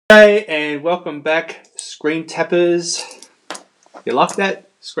Hey, and welcome back, screen tappers. You like that?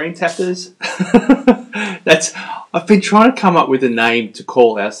 Screen tappers? I've been trying to come up with a name to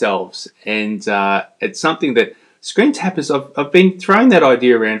call ourselves, and it's something that screen tappers, I've been throwing that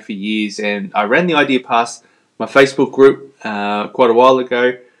idea around for years, and I ran the idea past my Facebook group quite a while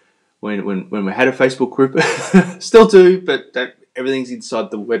ago when we had a Facebook group. Still do, but everything's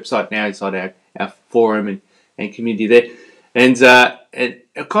inside the website now, inside our forum and community there. And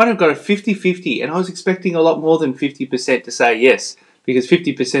I kind of got a 50-50, and I was expecting a lot more than 50% to say yes, because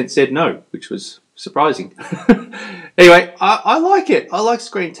 50% said no, which was surprising. Anyway, I like it. I like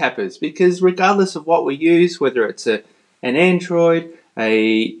screen tappers because regardless of what we use, whether it's an Android,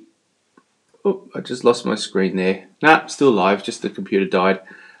 I just lost my screen there. Nah, still alive, just the computer died.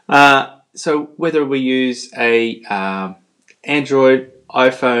 So whether we use a Android,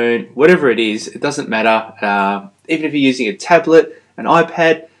 iPhone, whatever it is, it doesn't matter. Even if you're using a tablet, an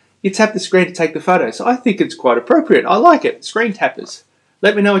iPad, you tap the screen to take the photo. So I think it's quite appropriate. I like it. Screen tappers.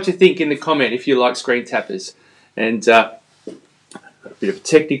 Let me know what you think in the comment if you like screen tappers. And a bit of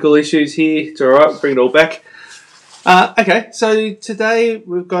technical issues here. It's alright, bring it all back. Okay, so today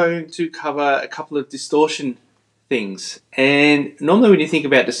we're going to cover a couple of distortion things. And normally when you think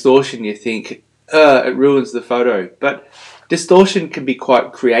about distortion, you think, it ruins the photo. But distortion can be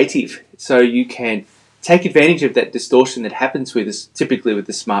quite creative. So you can take advantage of that distortion that happens with us, typically with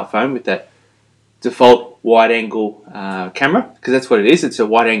the smartphone, with that default wide-angle camera, because that's what it is. It's a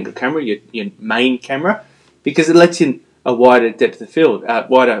wide-angle camera, your main camera, because it lets in a wider depth of field,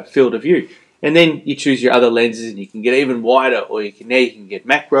 wider field of view. And then you choose your other lenses, and you can get even wider, or you can get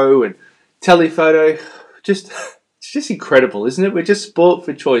macro and telephoto. It's just incredible, isn't it? We're just spoilt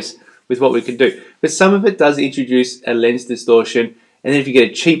for choice with what we can do. But some of it does introduce a lens distortion, and then if you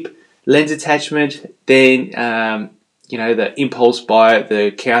get a cheap lens attachment, then the impulse buy at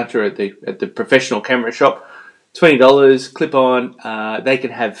the counter at the professional camera shop, $20 clip on, they can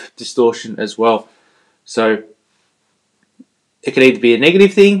have distortion as well. So it can either be a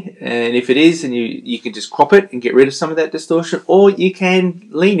negative thing, and if it is, then you can just crop it and get rid of some of that distortion, or you can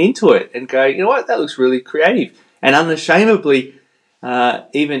lean into it and go, you know what, that looks really creative, and unashamedly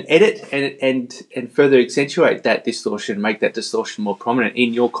even edit and further accentuate that distortion, make that distortion more prominent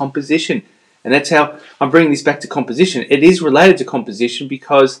in your composition. And that's how I'm bringing this back to composition. It is related to composition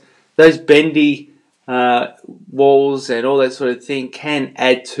because those bendy walls and all that sort of thing can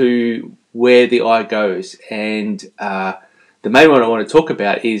add to where the eye goes. And the main one I want to talk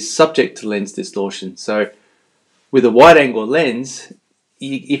about is subject to lens distortion. So with a wide angle lens,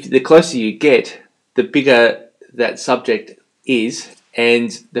 if the closer you get, the bigger that subject is,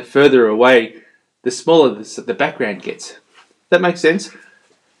 and the further away, the smaller the background gets. That makes sense?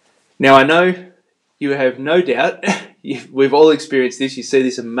 Now I know you have no doubt, we've all experienced this, you see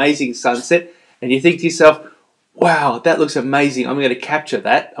this amazing sunset and you think to yourself, wow, that looks amazing, I'm going to capture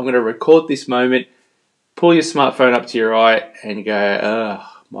that, I'm going to record this moment, pull your smartphone up to your eye and go, oh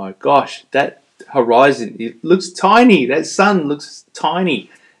my gosh, that horizon, it looks tiny, that sun looks tiny,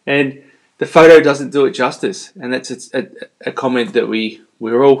 and the photo doesn't do it justice. And that's a comment that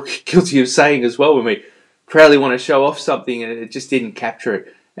we're all guilty of saying as well when we proudly want to show off something and it just didn't capture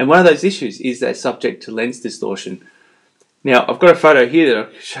it. And one of those issues is that subject to lens distortion. Now, I've got a photo here that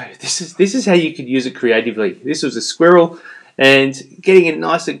I'll show you. This is how you could use it creatively. This was a squirrel, and getting it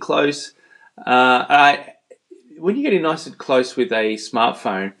nice and close. When you get it nice and close with a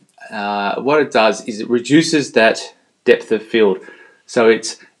smartphone, what it does is it reduces that depth of field. So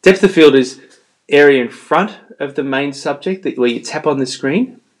it's depth of field is area in front of the main subject, where you tap on the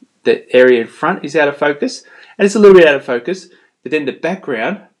screen. The area in front is out of focus, and it's a little bit out of focus, but then the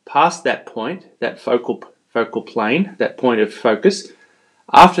background past that point, that focal plane, that point of focus,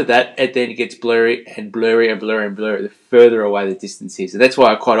 after that it then gets blurry and blurry and blurry and blurry the further away the distance is. And that's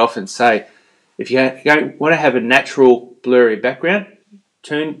why I quite often say, if you want to have a natural blurry background,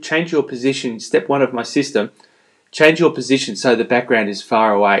 change your position. Step one of my system, change your position so the background is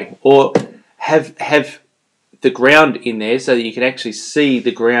far away, or have the ground in there so that you can actually see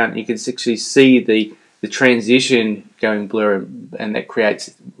the ground. You can actually see the transition going blur, and that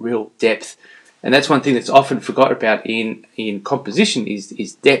creates real depth. And that's one thing that's often forgot about in composition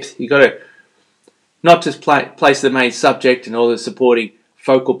is depth. You've got to not just place the main subject and all the supporting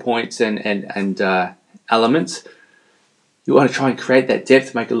focal points and elements. You want to try and create that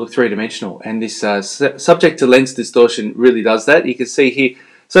depth, make it look three-dimensional, and this subject to lens distortion really does that. You can see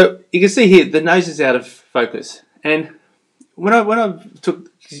here, the nose is out of focus, and when I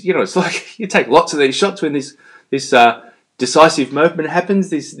took, it's like you take lots of these shots when this decisive movement happens,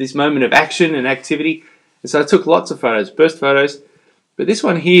 this moment of action and activity, and so I took lots of photos, burst photos, But this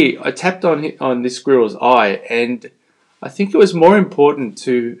one here, I tapped on this squirrel's eye, and I think it was more important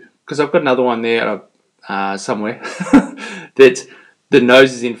to, because I've got another one there somewhere, that the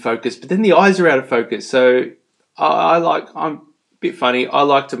nose is in focus, but then the eyes are out of focus. So I'm a bit funny. I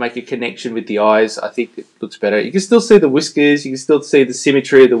like to make a connection with the eyes. I think it looks better. You can still see the whiskers. You can still see the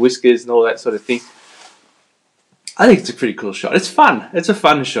symmetry of the whiskers and all that sort of thing. I think it's a pretty cool shot. It's fun. It's a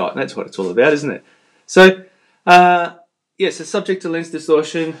fun shot, and that's what it's all about, isn't it? So, yes, so subject to lens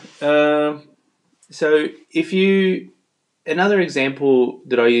distortion. So another example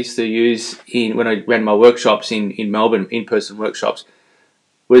that I used to use when I ran my workshops in Melbourne, in-person workshops,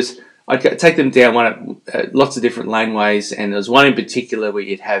 was I'd take them down lots of different laneways, and there was one in particular where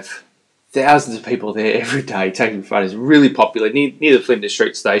you'd have thousands of people there every day taking photos. Really popular, near the Flinders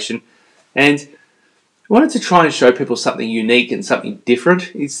Street station, and I wanted to try and show people something unique and something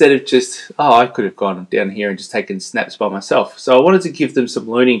different instead of just, I could have gone down here and just taken snaps by myself. So I wanted to give them some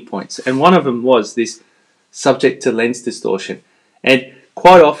learning points, and one of them was this subject to lens distortion. And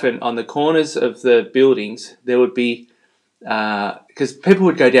quite often on the corners of the buildings there would be, because people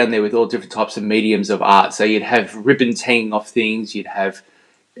would go down there with all different types of mediums of art. So you'd have ribbons hanging off things, you'd have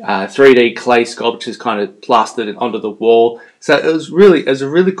 3D clay sculptures kind of plastered onto the wall. So it was a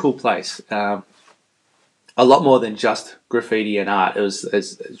really cool place. A lot more than just graffiti and art. It was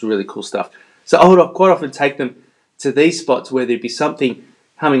really cool stuff. So I would quite often take them to these spots where there'd be something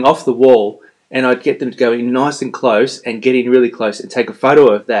coming off the wall, and I'd get them to go in nice and close and get in really close and take a photo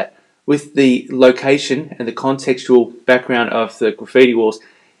of that with the location and the contextual background of the graffiti walls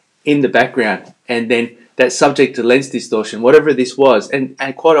in the background, and then that subject to lens distortion, whatever this was, and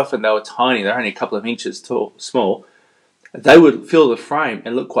quite often they were tiny, they're only a couple of inches small, they would fill the frame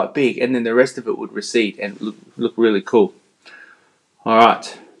and look quite big, and then the rest of it would recede and look really cool.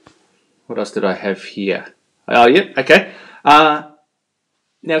 Alright, what else did I have here? Oh, yep, okay. Now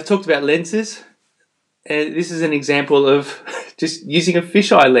I've talked about lenses, and this is an example of just using a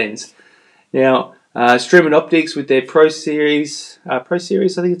fisheye lens. Now, Stream Optics with their Pro Series, I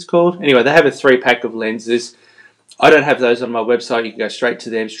think it's called. Anyway, they have a 3-pack of lenses. I don't have those on my website. You can go straight to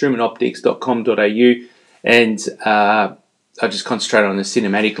them, streamandoptics.com.au, and I just concentrate on the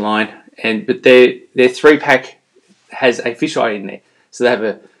cinematic line. But their 3-pack has a fisheye in there. So they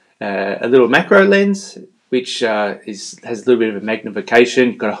have a little macro lens, which has a little bit of a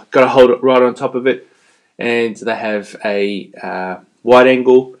magnification. Got to hold it right on top of it. And they have a wide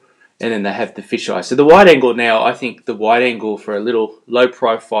angle, and then they have the fisheye. So the wide angle now, I think the wide angle for a little low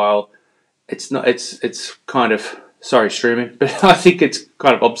profile, it's kind of, sorry streaming, but I think it's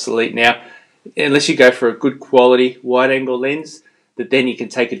kind of obsolete now. Unless you go for a good quality wide angle lens, that then you can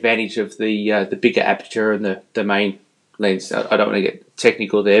take advantage of the bigger aperture and the main lens. I don't want to get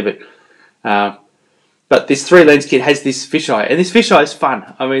technical there, but this 3-lens kit has this fisheye, and this fisheye is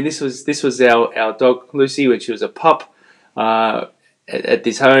fun. I mean, this was our dog Lucy when she was a pup at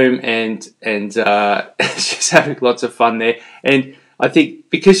this home, and she's having lots of fun there. And I think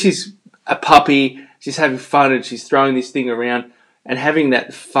because she's a puppy, she's having fun and she's throwing this thing around and having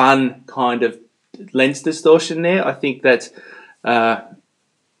that fun kind of lens distortion there. I think that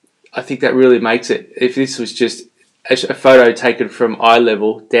really makes it. If this was just a photo taken from eye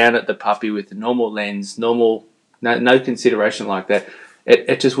level down at the puppy with the normal lens, no consideration like that,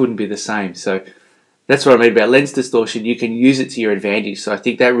 it just wouldn't be the same. So that's what I mean about lens distortion. You can use it to your advantage. So I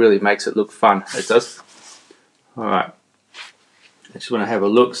think that really makes it look fun. It does. Alright. I just want to have a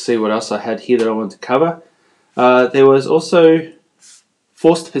look, see what else I had here that I wanted to cover. There was also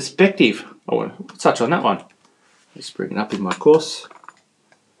forced perspective. I want to touch on that one. Let's bring it up in my course.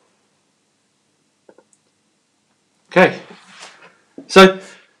 Okay, so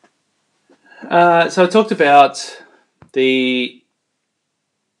I talked about that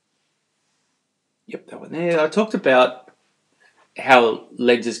one there. I talked about how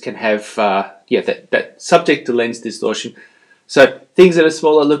lenses can have that subject to lens distortion. So things that are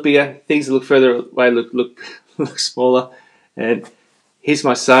smaller look bigger, things that look further away look smaller. And here's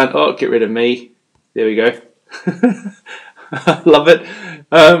my son. Oh, get rid of me. There we go. I love it.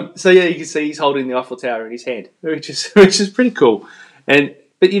 So yeah, you can see he's holding the Eiffel Tower in his hand, which is pretty cool.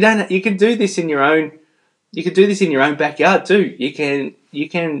 But you can do this in your own. You can do this in your own backyard too. You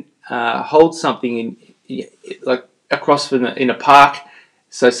can hold something like across in a park.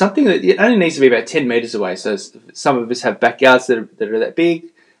 So something that it only needs to be about 10 meters away. So some of us have backyards that are that big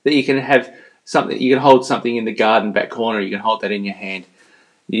that you can have something. You can hold something in the garden back corner. You can hold that in your hand.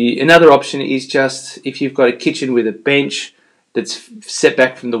 Another option is just if you've got a kitchen with a bench that's set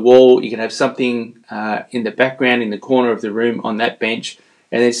back from the wall, you can have something in the background in the corner of the room on that bench,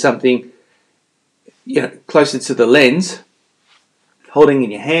 and there's something closer to the lens holding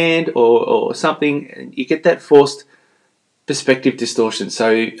in your hand or something, and you get that forced perspective distortion.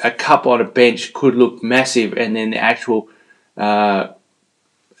 So a cup on a bench could look massive, and then the actual air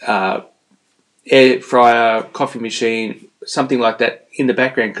fryer, coffee machine, something like that in the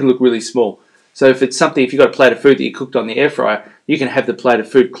background can look really small. So if it's something, if you've got a plate of food that you cooked on the air fryer, you can have the plate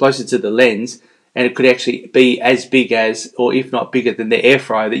of food closer to the lens, and it could actually be as big as, or if not bigger than, the air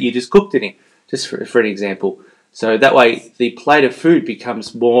fryer that you just cooked it in, just for an example. So that way the plate of food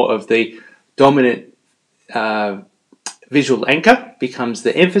becomes more of the dominant visual anchor, becomes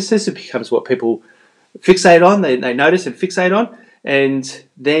the emphasis, it becomes what people fixate on, they notice and fixate on. And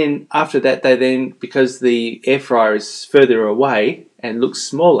then after that, they then, because the air fryer is further away and looks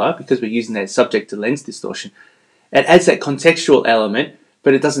smaller because we're using that subject to lens distortion, it adds that contextual element,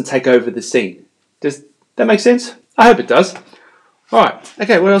 but it doesn't take over the scene. Does that make sense? I hope it does. Alright,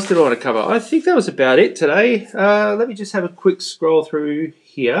 okay, what else did I want to cover? I think that was about it today. Let me just have a quick scroll through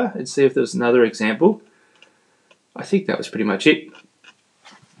here and see if there's another example. I think that was pretty much it.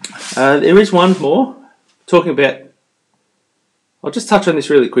 There is one more, talking about, I'll just touch on this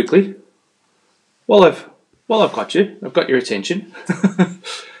really quickly. While I've got you, I've got your attention.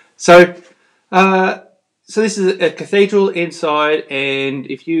 So this is a cathedral inside, and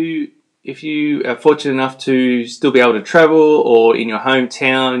if you are fortunate enough to still be able to travel, or in your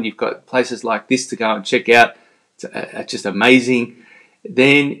hometown you've got places like this to go and check out, it's just amazing,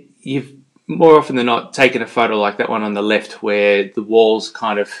 then you've more often than not taken a photo like that one on the left, where the walls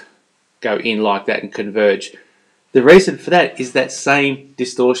kind of go in like that and converge. The reason for that is that same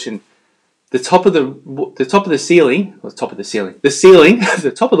distortion. The top of the ceiling, the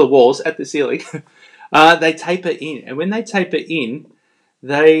top of the walls at the ceiling, they taper in, and when they taper in,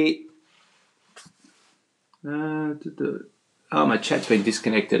 they oh, my chat's been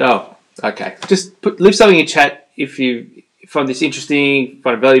disconnected. Oh, okay. Just leave something in chat if you find this interesting,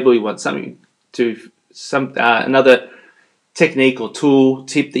 find it valuable. You want something to another technique or tool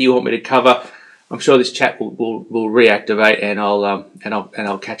tip that you want me to cover. I'm sure this chat will reactivate, and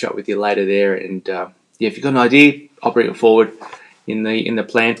I'll catch up with you later there. And yeah, if you've got an idea, I'll bring it forward in the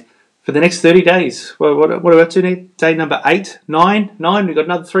plan for the next 30 days. Well, what are we up to now? Day number 8, 9. We've got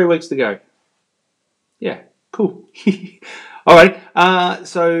another 3 weeks to go. Yeah, cool. All right.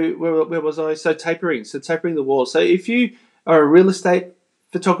 So where was I? So tapering the walls. So if you are a real estate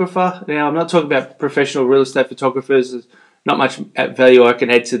photographer, now I'm not talking about professional real estate photographers. There's not much value I can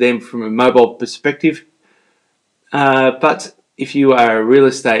add to them from a mobile perspective. But if you are a real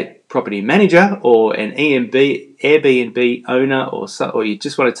estate property manager or an Airbnb owner, or you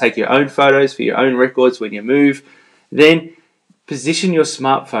just want to take your own photos for your own records when you move, then position your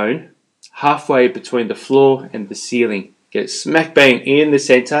smartphone halfway between the floor and the ceiling. Get it smack bang in the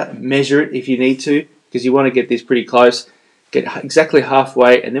center. Measure it if you need to, because you want to get this pretty close. Get exactly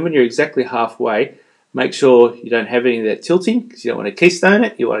halfway, and then when you're exactly halfway, make sure you don't have any of that tilting, because you don't want to keystone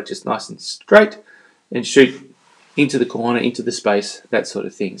it. You want it just nice and straight, and shoot into the corner, into the space, that sort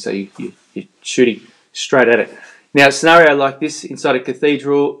of thing. So you're shooting straight at it. Now, a scenario like this inside a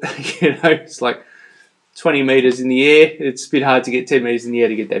cathedral, it's like 20 meters in the air. It's a bit hard to get 10 meters in the air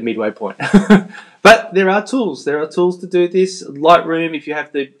to get that midway point. But there are tools. There are tools to do this. Lightroom, if you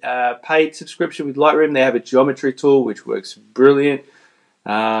have the paid subscription with Lightroom, they have a geometry tool which works brilliant.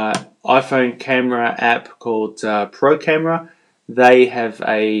 iPhone camera app called Pro Camera, they have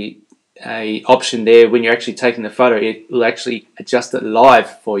a option there. When you're actually taking the photo, it will actually adjust it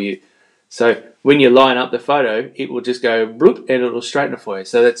live for you. So when you line up the photo, it will just go bloop, and it'll straighten it for you.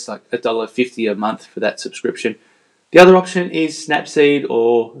 So that's like $1.50 a month for that subscription. The other option is Snapseed,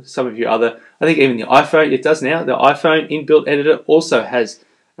 or some of your other, I think even the iPhone, it does now. The iPhone inbuilt editor also has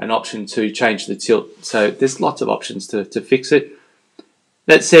an option to change the tilt. So there's lots of options to fix it.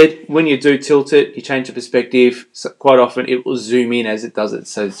 That said, when you do tilt it, you change the perspective, so quite often it will zoom in as it does it.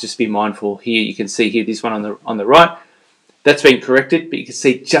 So just be mindful here. You can see here this one on the right. That's been corrected, but you can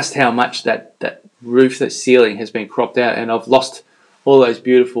see just how much that roof, that ceiling has been cropped out, and I've lost all those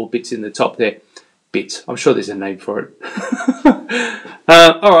beautiful bits in the top there. Bits. I'm sure there's a name for it.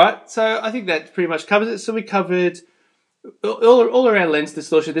 All right, so I think that pretty much covers it. So we covered all around lens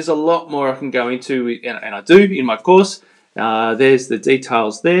distortion. There's a lot more I can go into, and I do in my course. There's the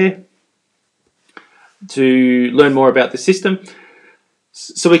details there to learn more about the system.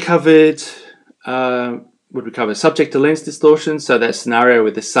 So we covered, subject to lens distortion. So that scenario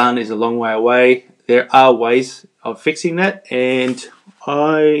where the sun is a long way away. There are ways of fixing that, and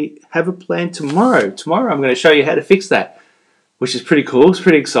I have a plan tomorrow. Tomorrow I'm going to show you how to fix that, which is pretty cool. It's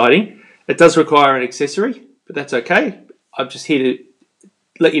pretty exciting. It does require an accessory, but that's okay. I'm just here to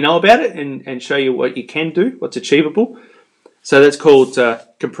let you know about it and show you what you can do, what's achievable. So that's called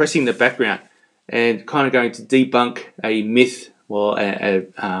compressing the background, and kind of going to debunk a myth, or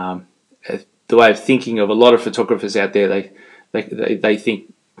the way of thinking of a lot of photographers out there. They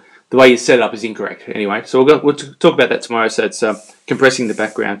think the way you set it up is incorrect. Anyway, so we'll talk about that tomorrow. So it's compressing the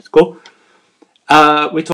background. Cool. We're